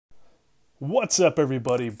What's up,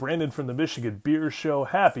 everybody? Brandon from the Michigan Beer Show.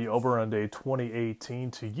 Happy Oberon Day 2018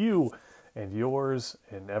 to you and yours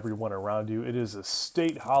and everyone around you. It is a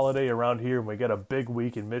state holiday around here, and we got a big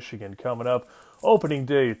week in Michigan coming up. Opening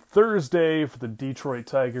day Thursday for the Detroit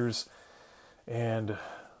Tigers, and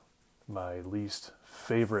my least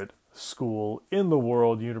favorite school in the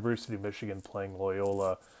world, University of Michigan, playing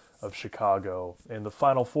Loyola of Chicago in the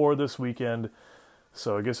Final Four this weekend.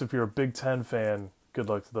 So I guess if you're a Big Ten fan, good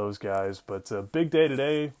luck to those guys. But big day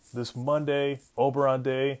today, this Monday, Oberon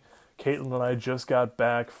Day. Caitlin and I just got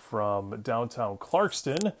back from downtown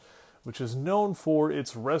Clarkston, which is known for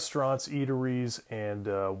its restaurants, eateries, and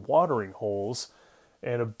watering holes.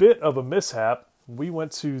 And a bit of a mishap. We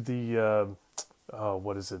went to the,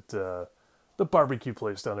 the barbecue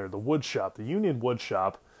place down there, the wood shop, the Union Wood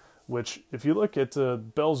Shop, which if you look at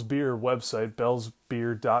Bell's Beer website,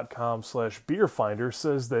 bellsbeer.com/beerfinder,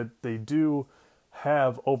 says that they do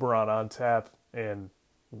have Oberon on tap, and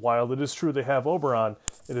while it is true they have Oberon,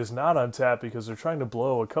 it is not on tap because they're trying to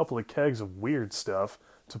blow a couple of kegs of weird stuff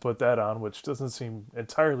to put that on, which doesn't seem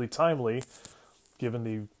entirely timely given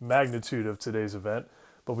the magnitude of today's event.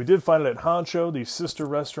 But we did find it at Honcho, the sister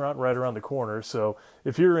restaurant right around the corner. So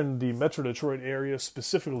if you're in the Metro Detroit area,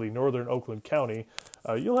 specifically northern Oakland County,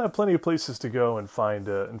 you'll have plenty of places to go and find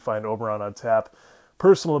Oberon on tap.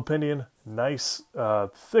 Personal opinion, nice,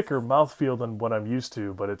 thicker mouthfeel than what I'm used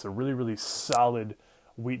to, but it's a really, really solid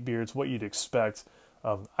wheat beer. It's what you'd expect.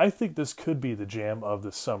 I think this could be the jam of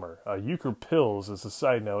the summer. Euchre Pils, as a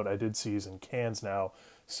side note, I did see is in cans now.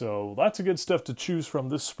 So lots of good stuff to choose from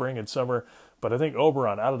this spring and summer. But I think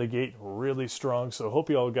Oberon out of the gate really strong. So hope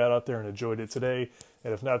you all got out there and enjoyed it today.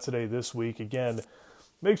 And if not today, this week. Again,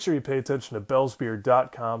 make sure you pay attention to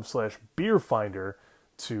bellsbeer.com/beerfinder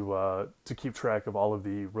to keep track of all of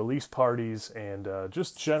the release parties and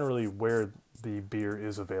just generally where the beer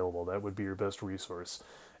is available. That would be your best resource.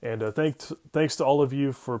 And thanks to all of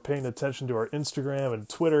you for paying attention to our Instagram and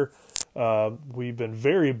Twitter. We've been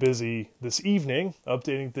very busy this evening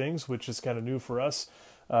updating things, which is kind of new for us.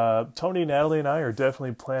 Tony, Natalie, and I are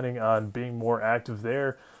definitely planning on being more active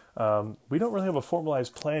there. We don't really have a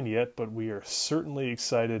formalized plan yet, but we are certainly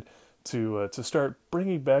excited to start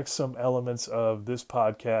bringing back some elements of this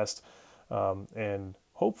podcast and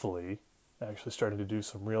hopefully actually starting to do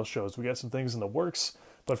some real shows. We got some things in the works,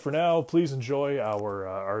 but for now, please enjoy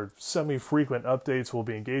our semi-frequent updates. We'll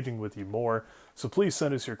be engaging with you more, so please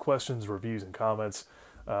send us your questions, reviews, and comments.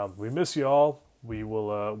 We miss you all. We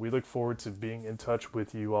look forward to being in touch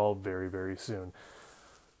with you all very, very soon.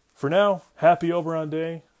 For now, happy Oberon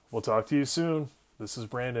Day. We'll talk to you soon. This is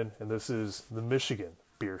Brandon, and this is the Michigan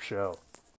Beer Show.